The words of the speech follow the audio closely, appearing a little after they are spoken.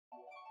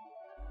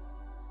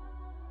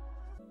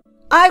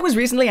I was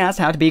recently asked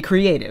how to be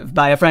creative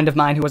by a friend of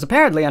mine who was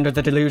apparently under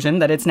the delusion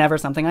that it's never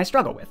something I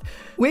struggle with.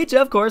 Which,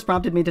 of course,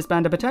 prompted me to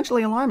spend a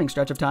potentially alarming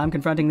stretch of time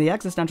confronting the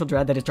existential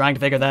dread that is trying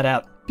to figure that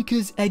out.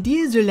 Because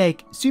ideas are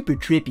like super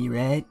trippy,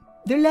 right?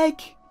 They're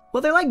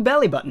like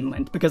belly button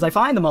lint, because I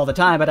find them all the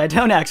time, but I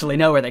don't actually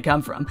know where they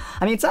come from.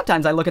 I mean,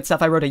 sometimes I look at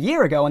stuff I wrote a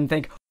year ago and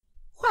think,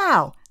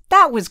 wow,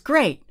 that was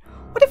great.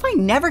 What if I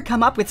never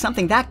come up with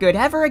something that good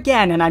ever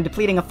again, and I'm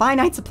depleting a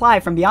finite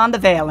supply from beyond the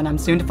veil, and I'm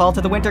soon to fall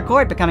to the winter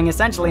court, becoming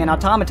essentially an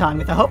automaton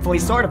with a hopefully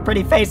sort of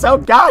pretty face, oh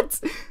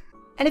gods!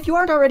 And if you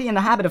aren't already in the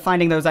habit of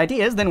finding those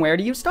ideas, then where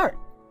do you start?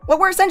 What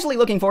we're essentially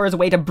looking for is a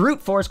way to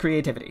brute force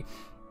creativity.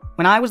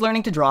 When I was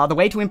learning to draw, the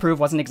way to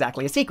improve wasn't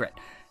exactly a secret.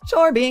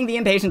 Sure, being the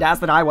impatient ass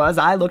that I was,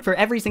 I looked for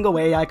every single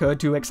way I could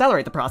to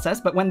accelerate the process,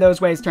 but when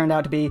those ways turned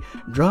out to be,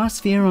 draw a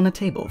sphere on a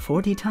table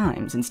 40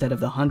 times instead of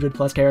the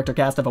 100+ character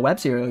cast of a web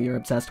serial you're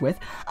obsessed with,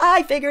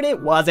 I figured it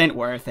wasn't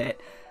worth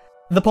it.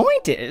 The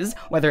point is,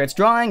 whether it's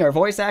drawing or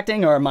voice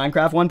acting or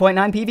Minecraft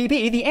 1.9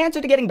 PvP, the answer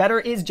to getting better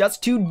is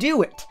just to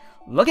do it.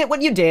 Look at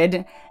what you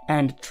did,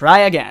 and try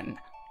again.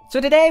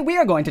 So today, we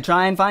are going to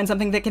try and find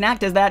something that can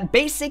act as that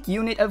basic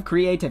unit of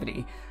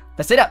creativity.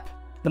 The sit-up.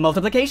 The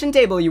multiplication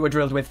table you were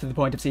drilled with to the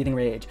point of seething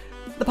rage.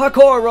 The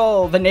parkour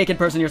roll, the naked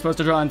person you're supposed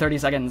to draw in 30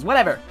 seconds,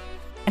 whatever.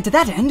 And to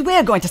that end,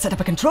 we're going to set up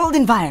a controlled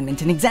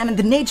environment and examine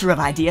the nature of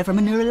idea from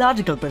a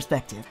neurological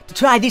perspective. To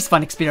try this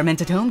fun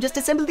experiment at home, just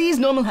assemble these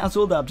normal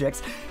household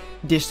objects.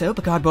 Dish soap,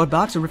 a cardboard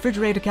box, a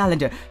refrigerator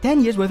calendar,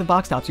 10 years worth of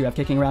box tops you have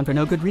kicking around for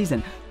no good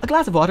reason, a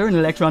glass of water, an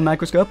electron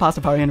microscope,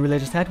 Pastafarian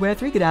religious headwear,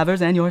 3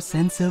 cadavers, and your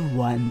sense of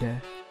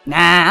wonder.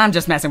 Nah, I'm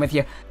just messing with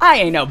you. I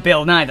ain't no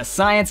Bill Nye the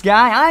Science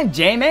Guy, I'm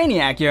J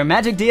Maniac, your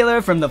magic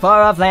dealer from the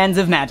far-off lands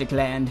of Magic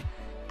Land.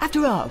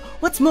 After all,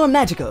 what's more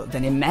magical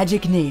than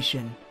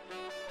imagination?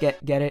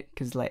 Get it?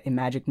 Cause like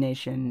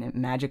imagination,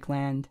 Magic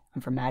Land,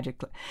 I'm from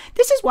Magic Land.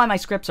 This is why my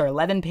scripts are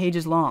 11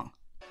 pages long.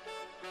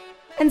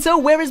 And so,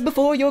 whereas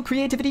before your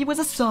creativity was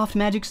a soft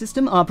magic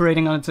system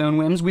operating on its own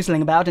whims,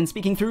 whistling about and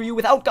speaking through you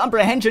without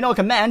comprehension or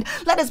command,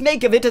 let us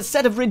make of it a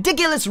set of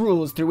ridiculous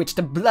rules through which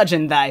to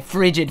bludgeon thy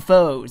frigid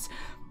foes.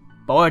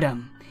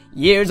 Boredom,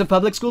 years of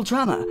public school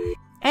trauma,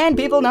 and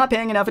people not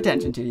paying enough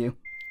attention to you.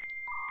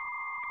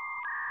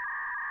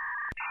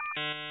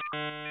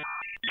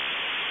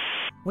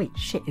 Wait,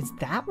 shit, is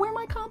that where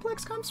my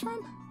complex comes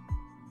from?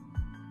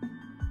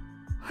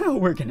 Well,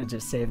 we're gonna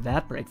just save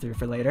that breakthrough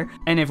for later.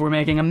 And if we're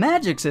making a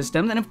magic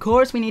system, then of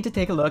course we need to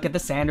take a look at the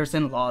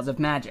Sanderson laws of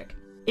magic.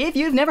 If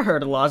you've never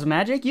heard of laws of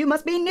magic, you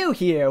must be new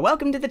here.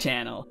 Welcome to the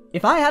channel.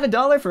 If I had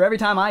 $1 for every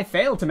time I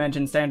failed to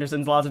mention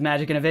Sanderson's laws of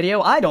magic in a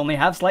video, I'd only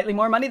have slightly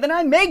more money than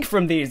I make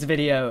from these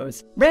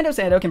videos. Brando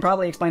Sando can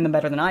probably explain them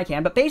better than I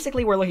can, but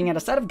basically we're looking at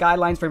a set of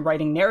guidelines for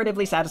writing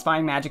narratively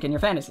satisfying magic in your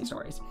fantasy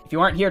stories. If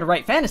you aren't here to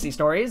write fantasy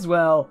stories,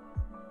 well,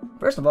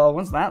 first of all,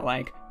 what's that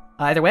like?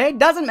 Either way,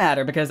 doesn't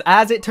matter, because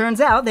as it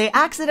turns out, they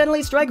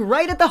accidentally strike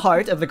right at the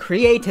heart of the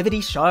creativity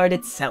shard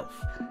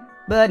itself.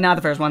 But not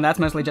the first one, that's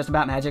mostly just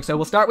about magic, so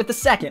we'll start with the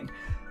second.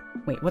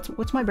 Wait,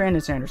 what's my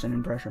Brandon Sanderson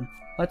impression?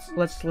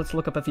 Let's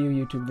look up a few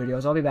YouTube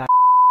videos, I'll be back.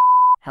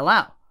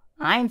 Hello,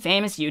 I'm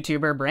famous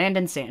YouTuber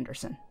Brandon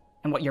Sanderson,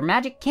 and what your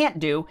magic can't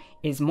do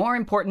is more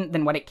important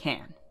than what it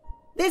can.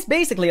 This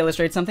basically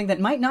illustrates something that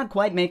might not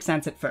quite make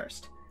sense at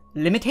first.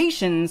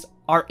 Limitations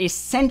are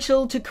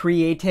essential to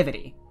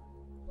creativity.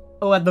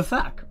 What the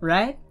fuck,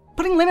 right?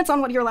 Putting limits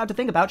on what you're allowed to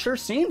think about sure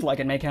seems like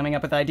it'd make coming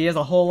up with ideas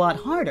a whole lot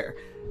harder.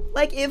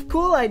 Like, if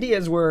cool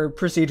ideas were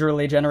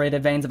procedurally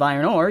generated veins of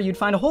iron ore, you'd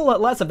find a whole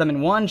lot less of them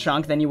in one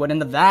chunk than you would in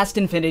the vast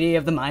infinity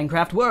of the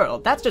Minecraft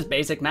world. That's just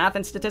basic math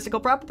and statistical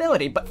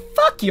probability, but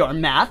fuck your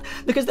math,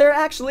 because there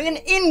are actually an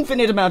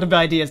infinite amount of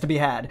ideas to be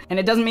had, and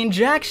it doesn't mean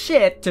jack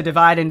shit to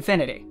divide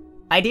infinity.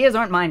 Ideas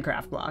aren't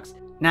Minecraft blocks.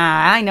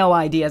 Nah, I know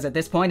ideas at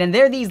this point, and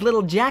they're these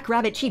little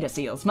jackrabbit cheetah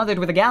seals smothered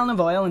with a gallon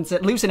of oil and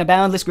set loose in a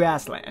boundless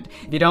grassland.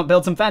 If you don't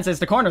build some fences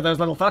to corner those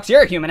little fucks,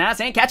 your human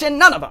ass ain't catching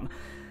none of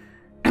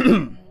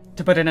them.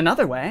 To put it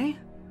another way,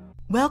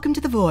 welcome to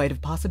the void of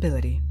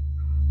possibility.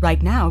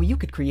 Right now, you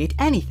could create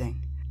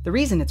anything. The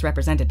reason it's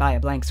represented by a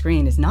blank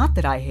screen is not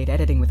that I hate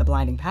editing with a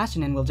blinding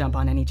passion and will jump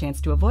on any chance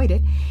to avoid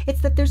it,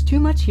 it's that there's too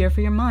much here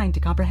for your mind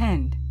to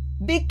comprehend.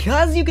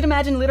 Because you can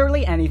imagine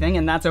literally anything,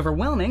 and that's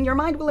overwhelming, your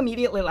mind will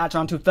immediately latch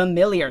onto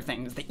familiar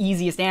things, the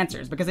easiest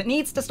answers, because it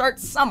needs to start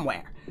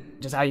somewhere.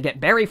 Which is how you get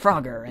Barry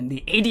Frogger and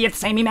the 80th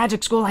Samey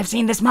Magic School I've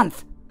seen this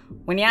month.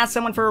 When you ask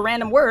someone for a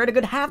random word, a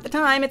good half the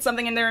time it's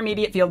something in their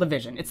immediate field of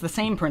vision. It's the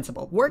same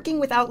principle. Working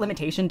without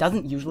limitation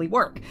doesn't usually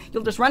work.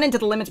 You'll just run into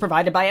the limits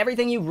provided by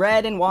everything you've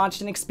read and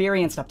watched and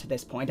experienced up to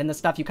this point, and the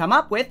stuff you come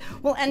up with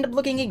will end up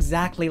looking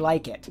exactly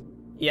like it.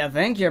 You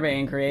think you're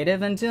being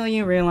creative until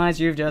you realize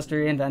you've just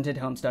reinvented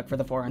Homestuck for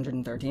the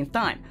 413th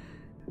time.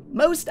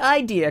 Most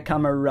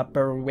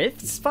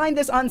idea-comer-upper-withs find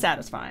this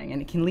unsatisfying,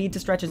 and it can lead to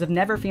stretches of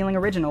never feeling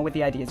original with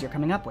the ideas you're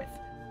coming up with.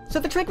 So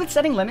the trick with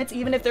setting limits,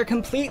 even if they're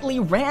completely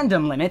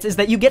random limits, is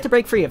that you get to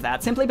break free of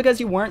that, simply because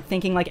you weren't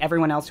thinking like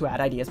everyone else who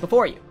had ideas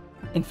before you.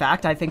 In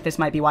fact, I think this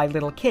might be why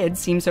little kids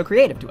seem so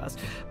creative to us.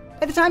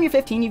 By the time you're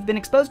 15, you've been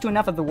exposed to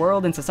enough of the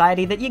world and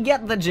society that you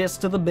get the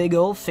gist of the big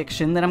old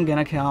fiction that I'm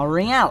gonna call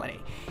reality,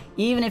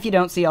 even if you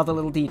don't see all the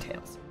little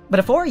details. But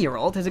a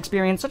 4-year-old has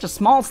experienced such a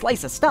small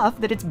slice of stuff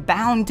that it's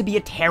bound to be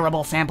a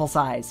terrible sample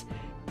size.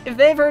 If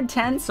they've heard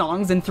 10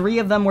 songs and 3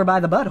 of them were by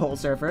the Butthole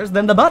Surfers,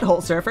 then the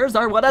Butthole Surfers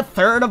are what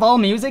 1/3 of all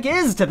music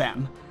is to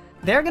them.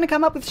 They're gonna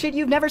come up with shit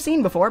you've never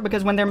seen before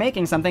because when they're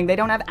making something, they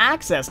don't have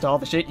access to all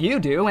the shit you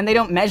do, and they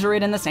don't measure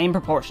it in the same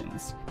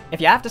proportions. If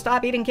you have to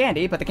stop eating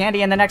candy, put the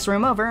candy in the next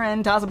room over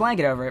and toss a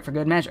blanket over it for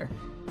good measure.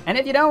 And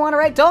if you don't want to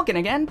write Tolkien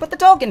again, put the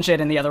Tolkien shit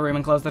in the other room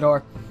and close the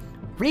door.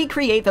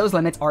 Recreate those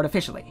limits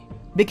artificially.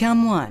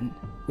 Become one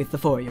with the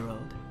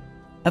 4-year-old.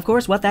 Of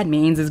course, what that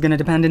means is gonna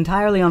depend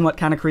entirely on what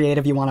kind of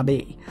creative you want to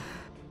be.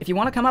 If you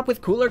want to come up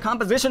with cooler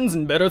compositions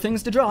and better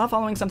things to draw,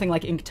 following something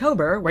like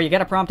Inktober, where you get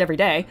a prompt every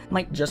day,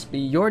 might just be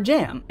your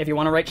jam. If you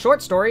want to write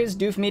short stories,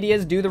 Doof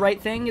Media's Do the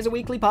Right Thing is a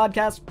weekly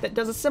podcast that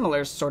does a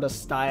similar sort of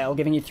style,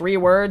 giving you 3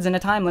 words and a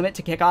time limit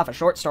to kick off a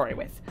short story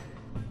with.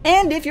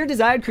 And if your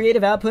desired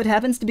creative output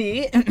happens to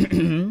be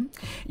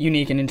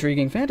unique and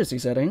intriguing fantasy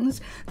settings,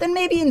 then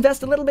maybe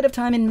invest a little bit of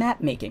time in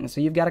map making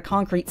so you've got a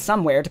concrete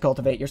somewhere to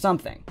cultivate your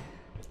something.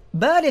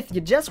 But if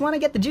you just want to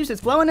get the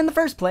juices flowing in the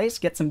first place,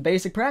 get some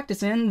basic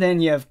practice in, then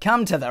you've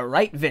come to the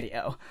right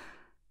video.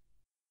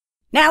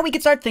 Now we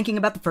can start thinking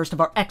about the first of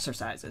our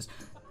exercises.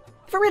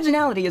 If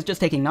originality is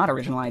just taking not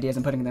original ideas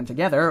and putting them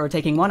together, or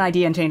taking one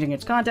idea and changing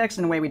its context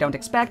in a way we don't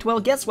expect, well,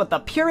 guess what the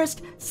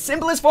purest,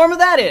 simplest form of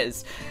that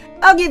is?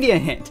 I'll give you a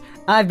hint.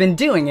 I've been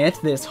doing it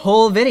this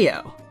whole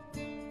video.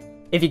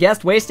 If you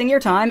guessed wasting your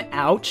time,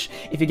 ouch.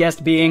 If you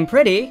guessed being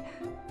pretty,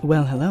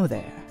 well, hello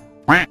there.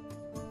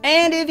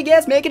 And if you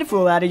guessed making a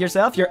fool out of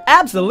yourself, you're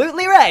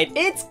absolutely right!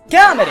 It's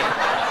comedy!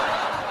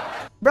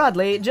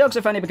 Broadly, jokes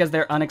are funny because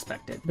they're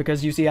unexpected.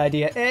 Because you see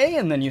idea A,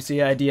 and then you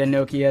see idea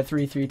Nokia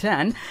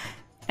 3310,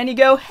 and you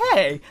go,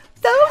 hey,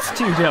 those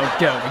two don't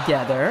go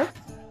together!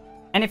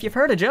 And if you've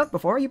heard a joke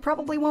before, you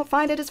probably won't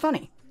find it as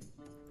funny.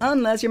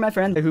 Unless you're my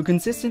friend who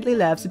consistently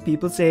laughs at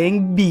people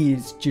saying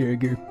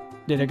Beesjurger.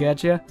 Did I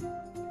get you?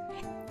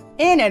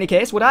 In any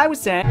case, what I was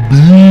saying...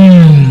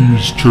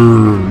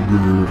 Beesjurger.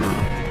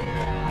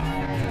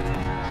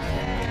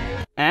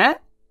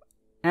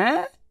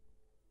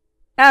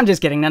 I'm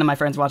just kidding, none of my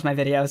friends watch my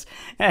videos.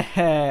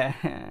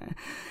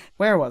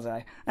 Where was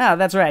I? Oh,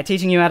 that's right,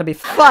 teaching you how to be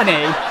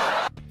funny.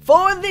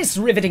 For this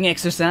riveting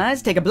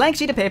exercise, take a blank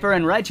sheet of paper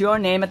and write your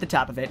name at the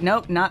top of it.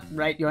 Nope, not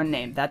write your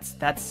name,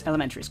 that's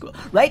elementary school.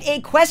 Write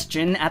a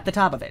question at the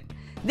top of it.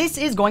 This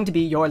is going to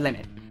be your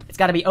limit. It's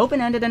gotta be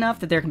open-ended enough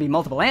that there can be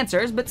multiple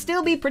answers, but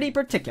still be pretty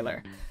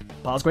particular.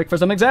 Pause quick for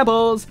some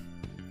examples.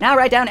 Now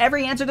write down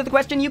every answer to the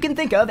question you can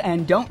think of,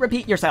 and don't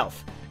repeat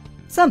yourself.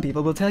 Some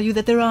people will tell you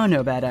that there are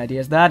no bad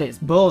ideas. That is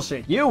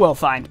bullshit. You will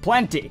find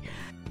plenty.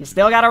 You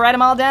still gotta write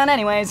them all down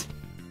anyways.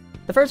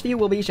 The first few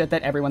will be shit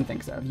that everyone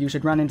thinks of. You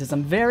should run into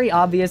some very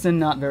obvious and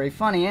not very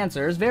funny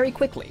answers very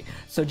quickly.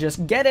 So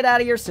just get it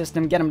out of your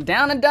system, get them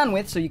down and done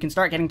with so you can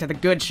start getting to the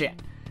good shit.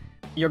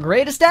 Your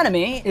greatest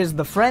enemy is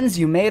the friends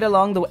you made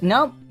along the way.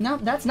 No,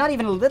 that's not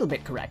even a little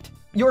bit correct.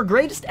 Your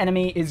greatest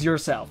enemy is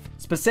yourself.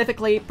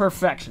 Specifically,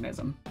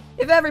 perfectionism.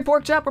 If every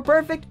pork chop were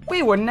perfect,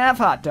 we wouldn't have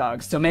hot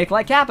dogs, so make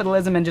like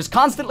capitalism and just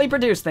constantly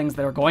produce things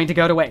that are going to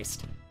go to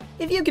waste.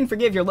 If you can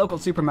forgive your local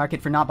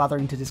supermarket for not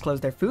bothering to disclose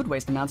their food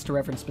waste amounts to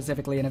reference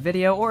specifically in a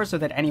video, or so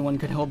that anyone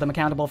could hold them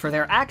accountable for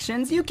their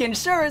actions, you can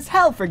sure as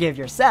hell forgive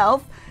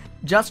yourself.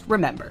 Just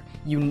remember,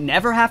 you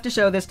never have to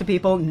show this to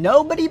people.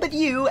 Nobody but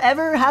you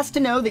ever has to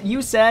know that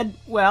you said,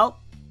 well,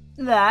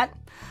 that.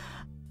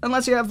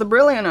 Unless you have the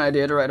brilliant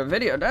idea to write a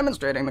video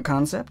demonstrating the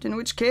concept, in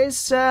which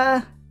case,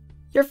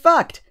 you're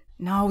fucked.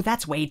 No,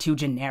 that's way too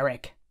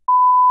generic.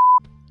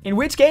 In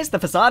which case, the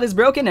facade is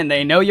broken and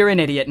they know you're an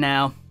idiot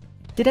now.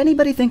 Did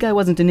anybody think I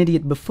wasn't an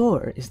idiot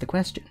before, is the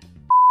question.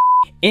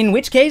 In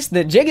which case,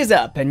 the jig is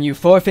up and you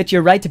forfeit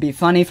your right to be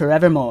funny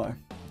forevermore.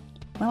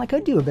 Well, I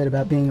could do a bit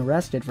about being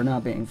arrested for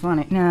not being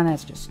funny. Nah,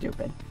 that's just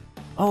stupid.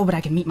 Oh, but I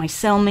can meet my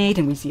cellmate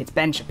and we see it's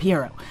Ben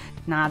Shapiro.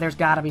 Nah, there's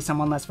gotta be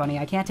someone less funny.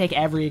 I can't take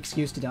every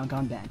excuse to dunk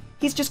on Ben.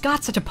 He's just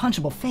got such a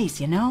punchable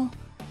face, you know?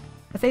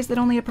 A face that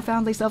only a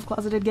profoundly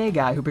self-closeted gay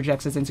guy who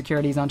projects his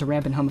insecurities onto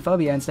rampant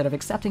homophobia instead of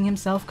accepting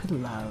himself could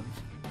love.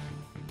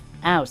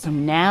 Oh, so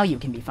now you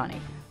can be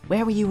funny.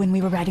 Where were you when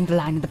we were writing the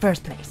line in the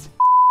first place?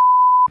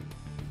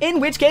 In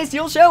which case,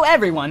 you'll show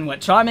everyone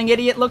what charming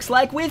idiot looks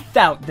like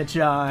without the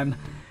charm.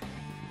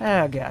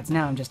 Oh gods,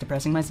 now I'm just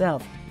depressing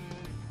myself.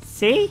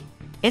 See?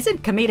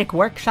 Isn't comedic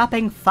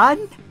workshopping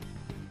fun?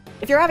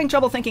 If you're having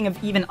trouble thinking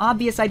of even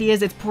obvious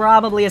ideas, it's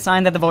probably a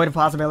sign that the void of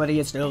possibility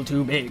is still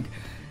too big.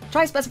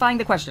 Try specifying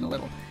the question a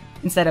little.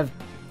 Instead of,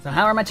 so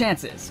how are my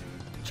chances?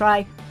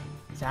 Try,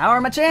 so how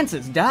are my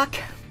chances, Doc?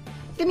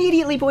 It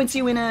immediately points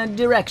you in a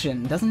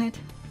direction, doesn't it?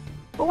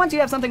 But once you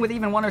have something with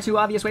even 1 or 2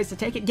 obvious ways to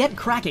take it, get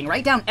cracking,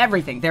 write down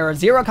everything. There are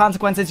 0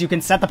 consequences, you can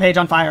set the page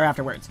on fire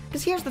afterwards.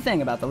 Because here's the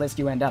thing about the list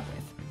you end up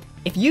with.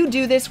 If you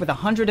do this with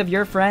 100 of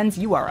your friends,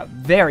 you are a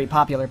very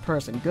popular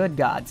person, good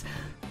gods.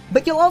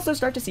 But you'll also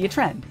start to see a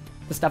trend.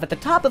 The stuff at the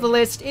top of the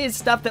list is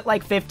stuff that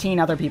like 15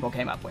 other people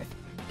came up with.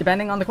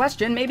 Depending on the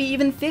question, maybe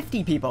even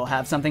 50 people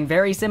have something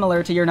very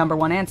similar to your number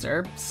one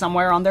answer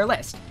somewhere on their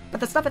list. But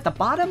the stuff at the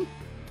bottom?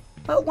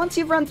 Well, once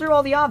you've run through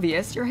all the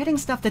obvious, you're hitting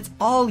stuff that's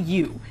all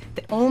you,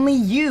 that only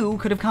you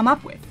could have come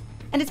up with.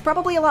 And it's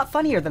probably a lot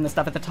funnier than the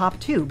stuff at the top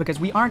too, because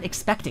we aren't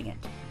expecting it.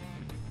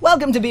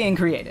 Welcome to being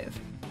creative.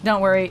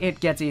 Don't worry, it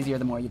gets easier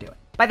the more you do it.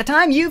 By the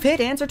time you've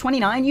hit answer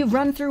 29, you've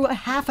run through a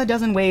half a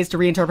dozen ways to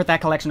reinterpret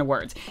that collection of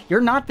words.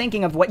 You're not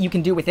thinking of what you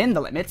can do within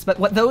the limits, but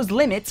what those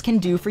limits can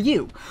do for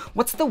you.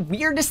 What's the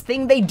weirdest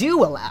thing they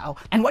do allow?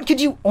 And what could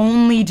you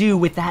only do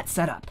with that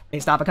setup? They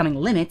stop becoming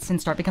limits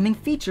and start becoming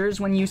features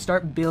when you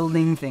start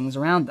building things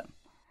around them.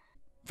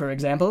 For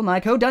example, my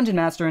co-dungeon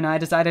master and I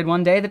decided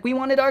one day that we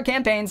wanted our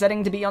campaign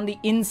setting to be on the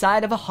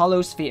inside of a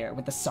hollow sphere,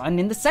 with the sun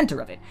in the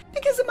center of it.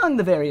 Because among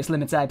the various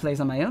limits I place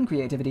on my own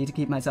creativity to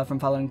keep myself from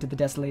falling to the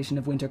desolation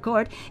of Winter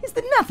Court, is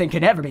that nothing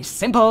can ever be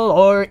simple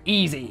or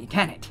easy,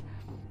 can it?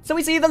 So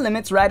we see the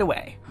limits right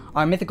away.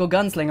 Our mythical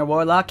gunslinger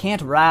warlock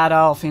can't ride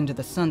off into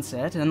the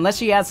sunset unless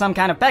she has some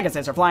kind of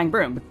Pegasus or flying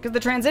broom, because the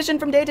transition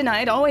from day to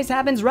night always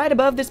happens right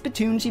above the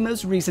spittoon she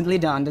most recently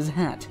donned as a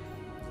hat.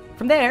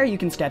 From there, you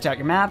can sketch out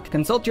your map,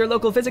 consult your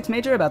local physics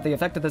major about the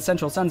effect of the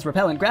central sun's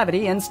repellent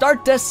gravity, and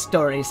start a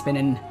story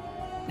spinning.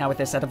 Now with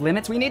this set of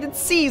limits, we needed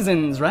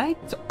seasons, right?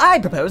 So I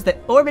proposed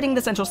that orbiting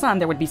the central sun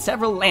there would be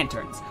several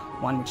lanterns.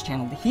 One which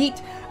channeled the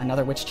heat,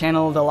 another which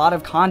channeled a lot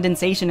of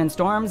condensation and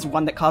storms,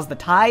 one that caused the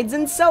tides,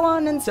 and so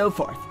on and so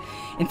forth.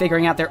 In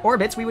figuring out their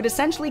orbits, we would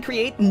essentially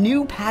create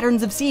new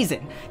patterns of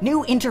season,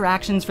 new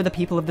interactions for the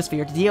people of the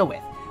sphere to deal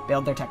with,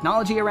 build their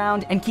technology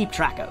around, and keep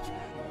track of.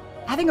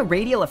 Having a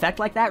radial effect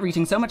like that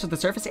reaching so much of the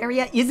surface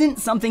area isn't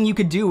something you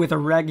could do with a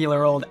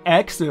regular old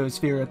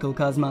exospherical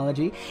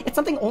cosmology. It's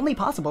something only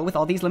possible with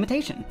all these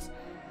limitations.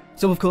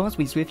 So of course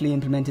we swiftly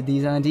implemented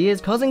these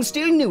ideas, causing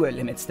still newer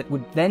limits that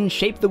would then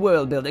shape the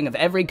world building of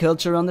every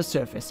culture on the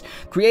surface,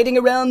 creating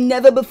a realm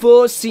never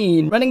before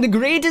seen, running the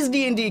greatest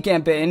D&D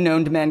campaign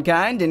known to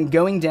mankind, and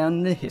going down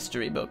in the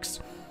history books.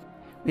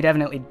 We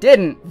definitely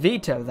didn't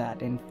veto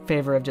that in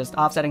favor of just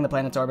offsetting the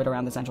planet's orbit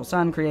around the central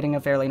sun, creating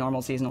a fairly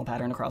normal seasonal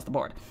pattern across the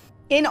board.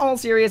 In all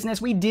seriousness,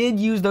 we did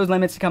use those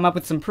limits to come up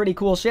with some pretty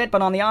cool shit,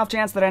 but on the off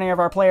chance that any of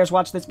our players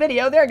watch this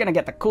video, they're gonna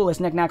get the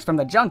coolest knickknacks from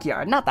the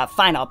junkyard, not the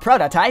final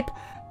prototype.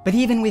 But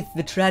even with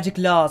the tragic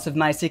loss of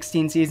my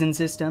 16-season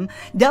system,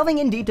 delving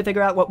in deep to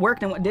figure out what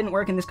worked and what didn't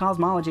work in this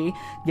cosmology,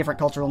 different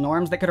cultural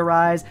norms that could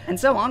arise, and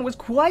so on was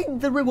quite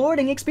the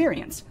rewarding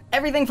experience.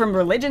 Everything from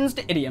religions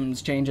to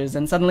idioms changes,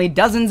 and suddenly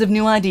dozens of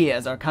new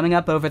ideas are coming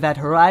up over that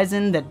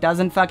horizon that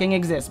doesn't fucking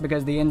exist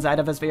because the inside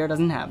of a sphere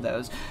doesn't have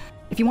those.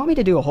 If you want me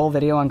to do a whole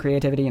video on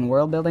creativity and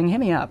world building, hit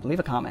me up, leave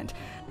a comment.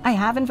 I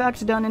have in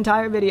fact done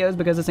entire videos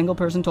because a single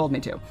person told me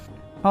to.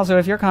 Also,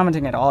 if you're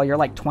commenting at all, you're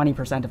like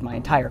 20% of my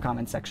entire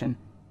comment section.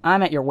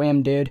 I'm at your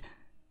whim, dude.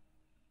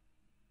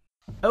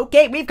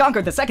 Okay, we've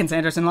conquered the second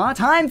Sanderson law,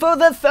 time for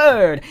the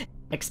third!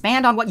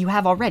 Expand on what you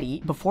have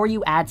already before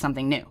you add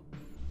something new.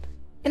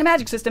 In a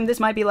magic system, this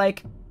might be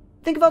like,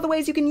 think of all the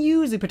ways you can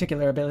use a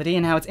particular ability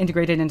and how it's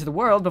integrated into the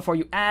world before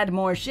you add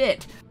more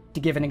shit. To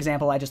give an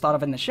example I just thought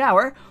of in the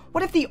shower,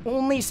 what if the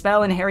only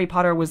spell in Harry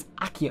Potter was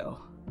Accio?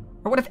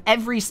 Or what if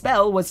every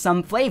spell was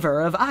some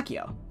flavor of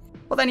Accio?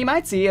 Well, then you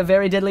might see a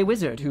very deadly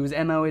wizard whose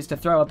MO is to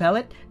throw a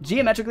pellet,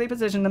 geometrically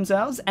position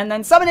themselves, and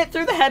then summon it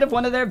through the head of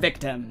one of their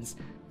victims.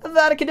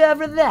 Avada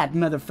Kedavra that,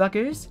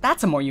 motherfuckers.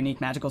 That's a more unique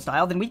magical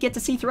style than we get to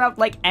see throughout,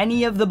 like,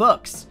 any of the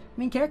books. I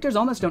mean, characters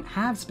almost don't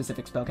have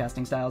specific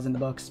spellcasting styles in the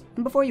books.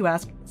 And before you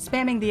ask,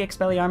 spamming the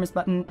Expelliarmus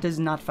button does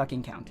not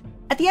fucking count.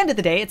 At the end of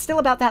the day, it's still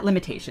about that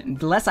limitation.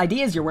 The less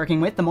ideas you're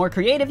working with, the more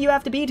creative you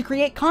have to be to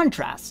create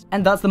contrast,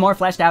 and thus the more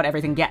fleshed out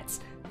everything gets.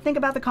 Think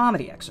about the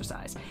comedy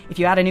exercise. If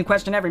you add a new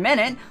question every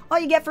minute, all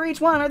you get for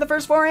each one are the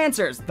first 4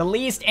 answers, the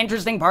least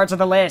interesting parts of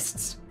the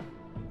lists.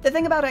 The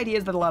thing about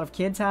ideas that a lot of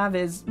kids have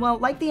is, well,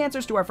 like the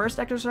answers to our first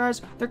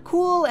exercise, they're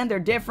cool and they're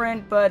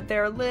different, but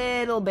they're a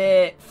little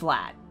bit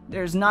flat.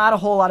 There's not a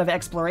whole lot of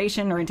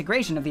exploration or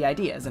integration of the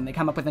ideas, and they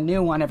come up with a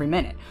new one every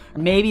minute.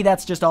 Or maybe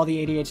that's just all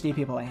the ADHD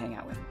people I hang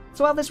out with.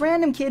 So while this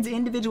random kid's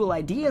individual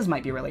ideas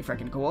might be really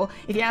freaking cool,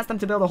 if you ask them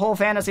to build a whole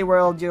fantasy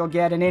world, you'll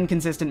get an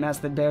inconsistent mess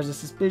that bears a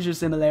suspicious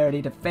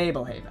similarity to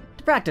Fablehaven.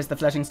 To practice the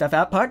fleshing stuff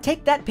out part,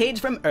 take that page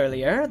from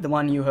earlier, the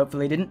one you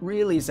hopefully didn't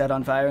really set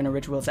on fire in a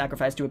ritual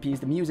sacrifice to appease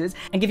the muses,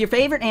 and give your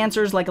favorite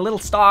answers like a little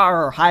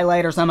star or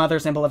highlight or some other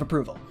symbol of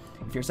approval.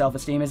 If your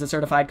self-esteem is a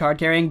certified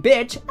card-carrying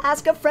bitch,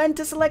 ask a friend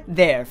to select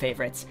their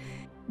favorites.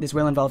 This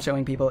will involve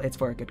showing people it's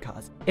for a good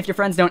cause. If your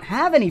friends don't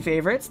have any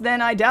favorites,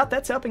 then I doubt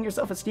that's helping your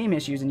self-esteem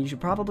issues and you should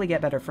probably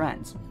get better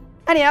friends.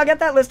 Anyhow, get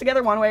that list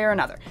together one way or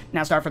another.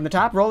 Now start from the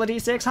top, roll a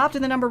d6, hop to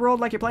the number rolled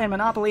like you're playing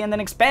Monopoly, and then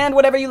expand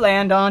whatever you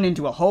land on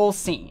into a whole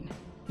scene.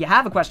 You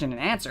have a question and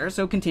answer,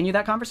 so continue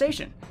that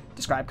conversation.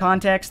 Describe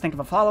context, think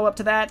of a follow-up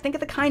to that, think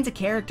of the kinds of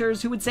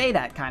characters who would say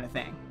that kind of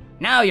thing.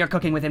 Now you're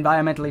cooking with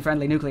environmentally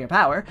friendly nuclear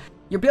power.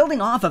 You're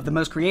building off of the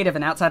most creative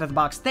and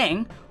outside-of-the-box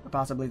thing, or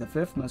possibly the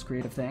 5th most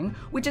creative thing,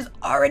 which is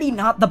already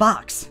not the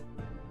box.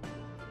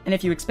 And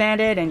if you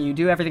expand it and you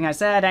do everything I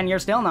said and you're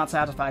still not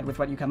satisfied with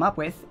what you come up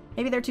with,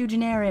 maybe they're too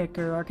generic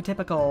or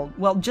archetypical,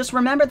 well, just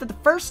remember that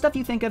the first stuff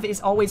you think of is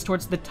always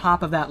towards the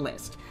top of that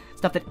list.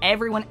 Stuff that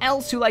everyone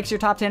else who likes your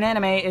top 10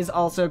 anime is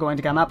also going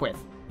to come up with.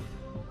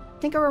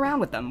 Tinker around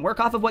with them, work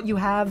off of what you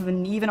have,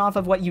 and even off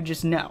of what you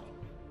just know.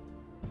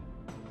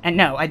 And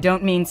no, I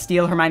don't mean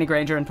steal Hermione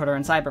Granger and put her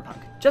in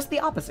Cyberpunk. Just the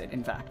opposite,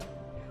 in fact.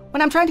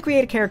 When I'm trying to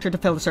create a character to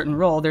fill a certain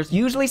role, there's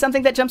usually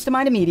something that jumps to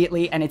mind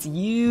immediately, and it's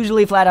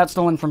usually flat out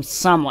stolen from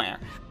somewhere.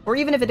 Or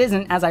even if it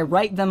isn't, as I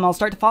write them, I'll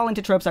start to fall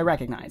into tropes I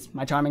recognize.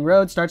 My charming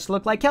road starts to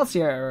look like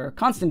Kelsier or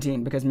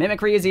Constantine, because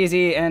mimicry is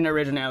easy and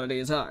originality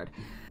is hard.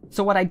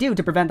 So what I do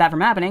to prevent that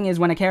from happening is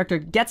when a character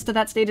gets to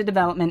that stage of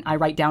development, I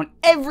write down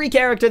every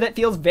character that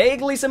feels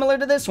vaguely similar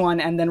to this one,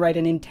 and then write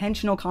an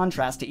intentional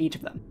contrast to each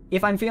of them.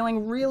 If I'm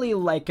feeling really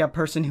like a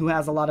person who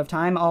has a lot of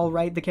time, I'll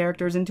write the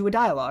characters into a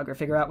dialogue or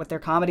figure out what their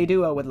comedy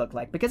duo would look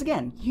like, because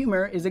again,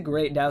 humor is a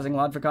great dowsing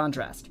wad for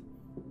contrast.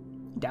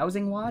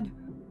 Dowsing wad?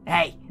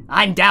 Hey,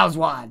 I'm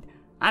Dowswad.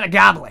 I'm a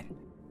goblin.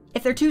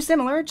 If they're too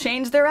similar,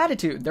 change their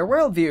attitude, their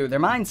worldview, their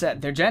mindset,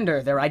 their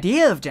gender, their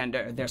idea of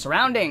gender, their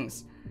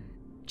surroundings.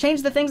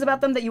 Change the things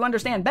about them that you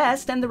understand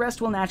best, and the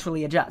rest will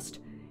naturally adjust.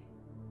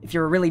 If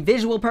you're a really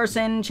visual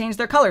person, change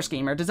their color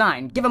scheme or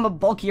design. Give them a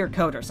bulkier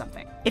coat or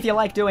something. If you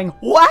like doing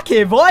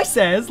wacky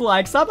voices,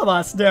 like some of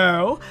us do,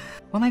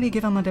 well, maybe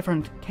give them a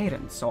different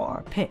cadence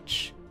or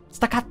pitch.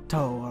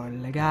 Staccato or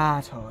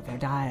legato, their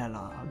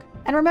dialogue.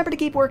 And remember to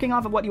keep working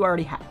off of what you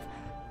already have.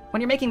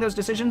 When you're making those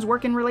decisions,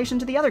 work in relation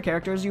to the other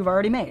characters you've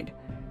already made.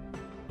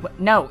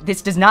 No,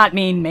 this does not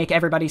mean make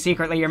everybody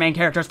secretly your main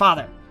character's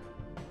father.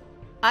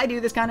 I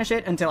do this kind of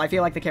shit until I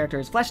feel like the character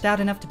is fleshed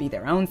out enough to be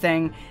their own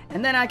thing,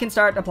 and then I can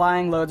start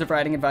applying loads of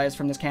writing advice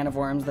from this can of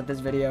worms that this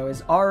video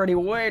is already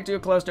way too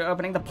close to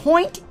opening. The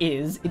point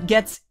is, it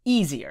gets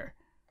easier.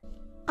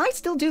 I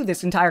still do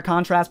this entire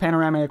contrast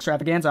panorama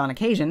extravaganza on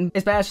occasion,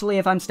 especially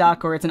if I'm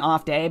stuck or it's an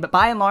off day, but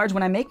by and large,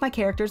 when I make my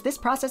characters, this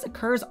process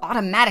occurs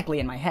automatically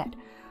in my head.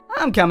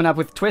 I'm coming up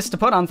with twists to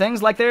put on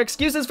things like they're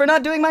excuses for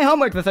not doing my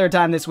homework the third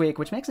time this week,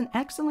 which makes an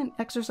excellent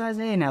exercise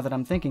A now that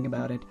I'm thinking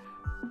about it.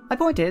 My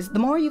point is, the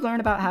more you learn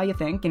about how you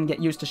think and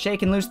get used to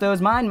shake and loose those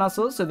mind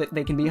muscles so that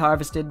they can be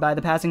harvested by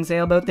the passing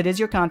sailboat that is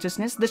your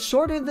consciousness, the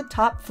shorter the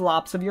top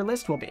flops of your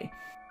list will be.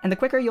 And the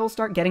quicker you'll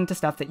start getting to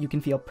stuff that you can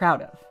feel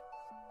proud of.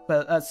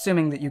 Well,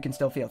 assuming that you can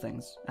still feel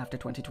things after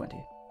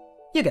 2020.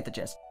 You get the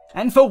gist.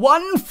 And for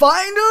one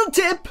final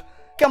tip,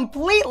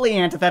 completely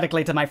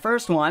antithetically to my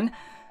first one,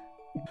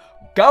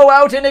 go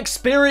out and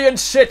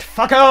experience shit,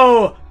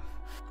 fucko!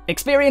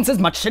 Experience as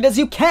much shit as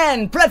you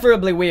can,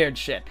 preferably weird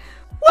shit.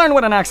 Learn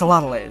what an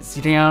axolotl is.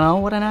 Do you know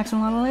what an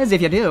axolotl is?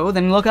 If you do,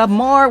 then look up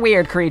more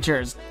weird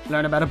creatures.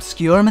 Learn about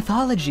obscure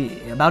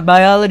mythology, about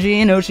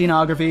biology and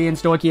oceanography and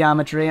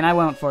stoichiometry, and I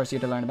won't force you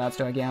to learn about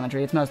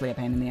stoichiometry, it's mostly a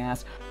pain in the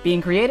ass.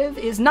 Being creative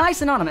is nigh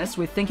synonymous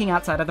with thinking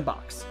outside of the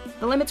box.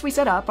 The limits we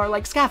set up are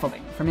like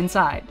scaffolding from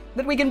inside,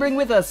 that we can bring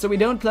with us so we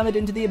don't plummet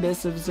into the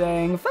abyss of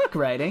saying, fuck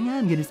writing,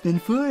 I'm gonna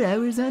spend 4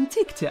 hours on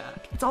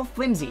TikTok. It's all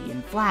flimsy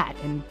and flat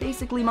and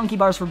basically monkey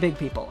bars for big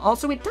people.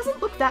 Also, it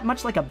doesn't look that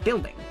much like a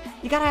building.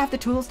 You gotta have the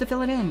tools to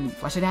fill it in,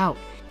 flesh it out.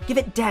 Give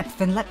it depth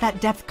and let that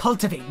depth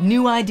cultivate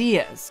new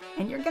ideas.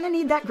 And you're gonna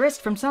need that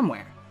grist from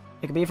somewhere.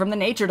 It could be from the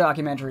nature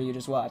documentary you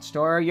just watched,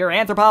 or your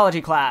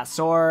anthropology class,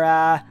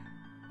 or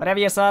whatever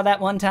you saw that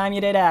one time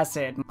you did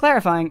acid.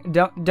 Clarifying,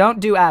 don't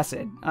do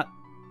acid.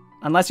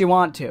 Unless you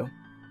want to.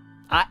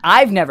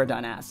 I've never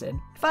done acid.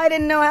 If I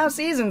didn't know how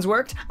seasons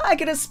worked, I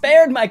could have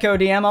spared my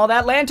co-DM all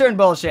that lantern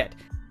bullshit.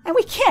 And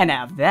we can't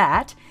have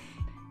that.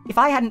 If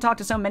I hadn't talked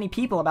to so many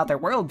people about their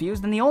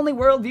worldviews, then the only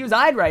worldviews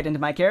I'd write into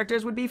my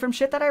characters would be from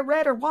shit that I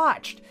read or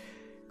watched.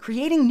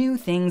 Creating new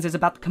things is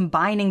about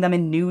combining them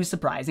in new,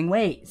 surprising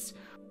ways.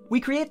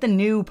 We create the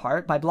new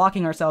part by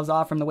blocking ourselves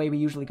off from the way we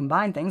usually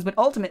combine things, but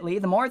ultimately,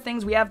 the more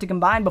things we have to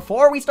combine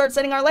before we start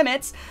setting our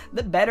limits,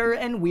 the better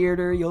and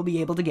weirder you'll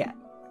be able to get.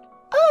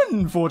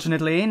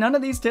 Unfortunately, none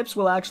of these tips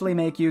will actually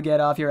make you get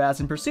off your ass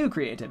and pursue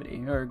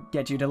creativity, or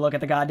get you to look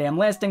at the goddamn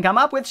list and come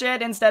up with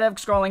shit instead of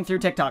scrolling through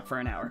TikTok for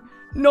an hour.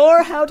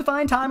 Nor how to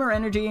find time or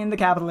energy in the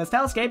capitalist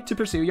hellscape to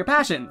pursue your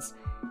passions.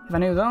 If I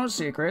knew those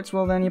secrets,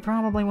 well then you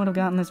probably would have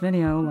gotten this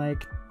video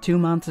like 2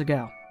 months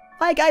ago.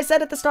 Like I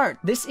said at the start,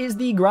 this is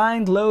the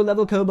grind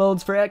low-level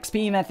kobolds for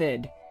XP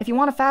method. If you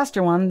want a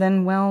faster one,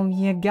 then well,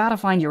 you gotta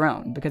find your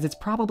own, because it's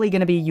probably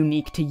gonna be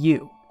unique to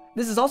you.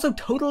 This is also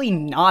totally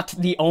not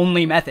the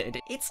only method.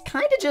 It's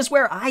kinda just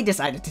where I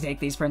decided to take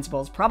these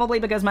principles, probably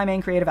because my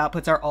main creative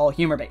outputs are all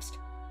humor-based.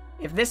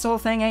 If this whole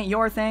thing ain't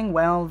your thing,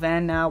 well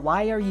then,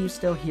 why are you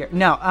still here?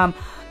 No,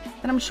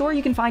 then I'm sure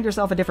you can find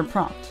yourself a different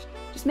prompt.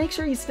 Just make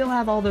sure you still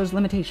have all those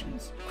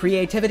limitations.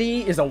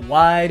 Creativity is a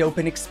wide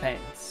open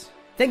expanse.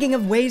 Thinking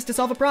of ways to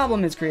solve a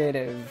problem is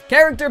creative.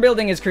 Character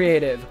building is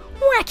creative.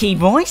 Wacky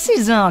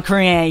voices are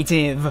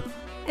creative.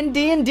 And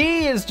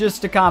D&D is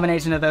just a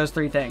combination of those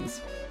 3 things.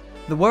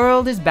 The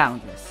world is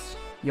boundless,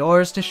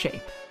 yours to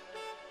shape.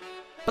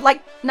 But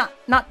like,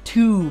 not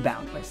too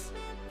boundless.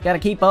 Gotta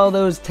keep all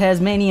those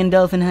Tasmanian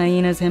dolphin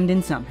hyenas hemmed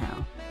in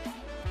somehow.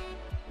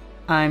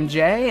 I'm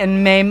Jay,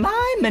 and may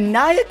my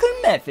maniacal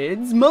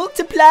methods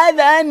multiply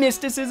thy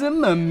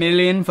mysticism a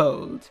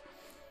millionfold.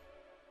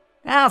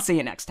 I'll see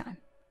you next time.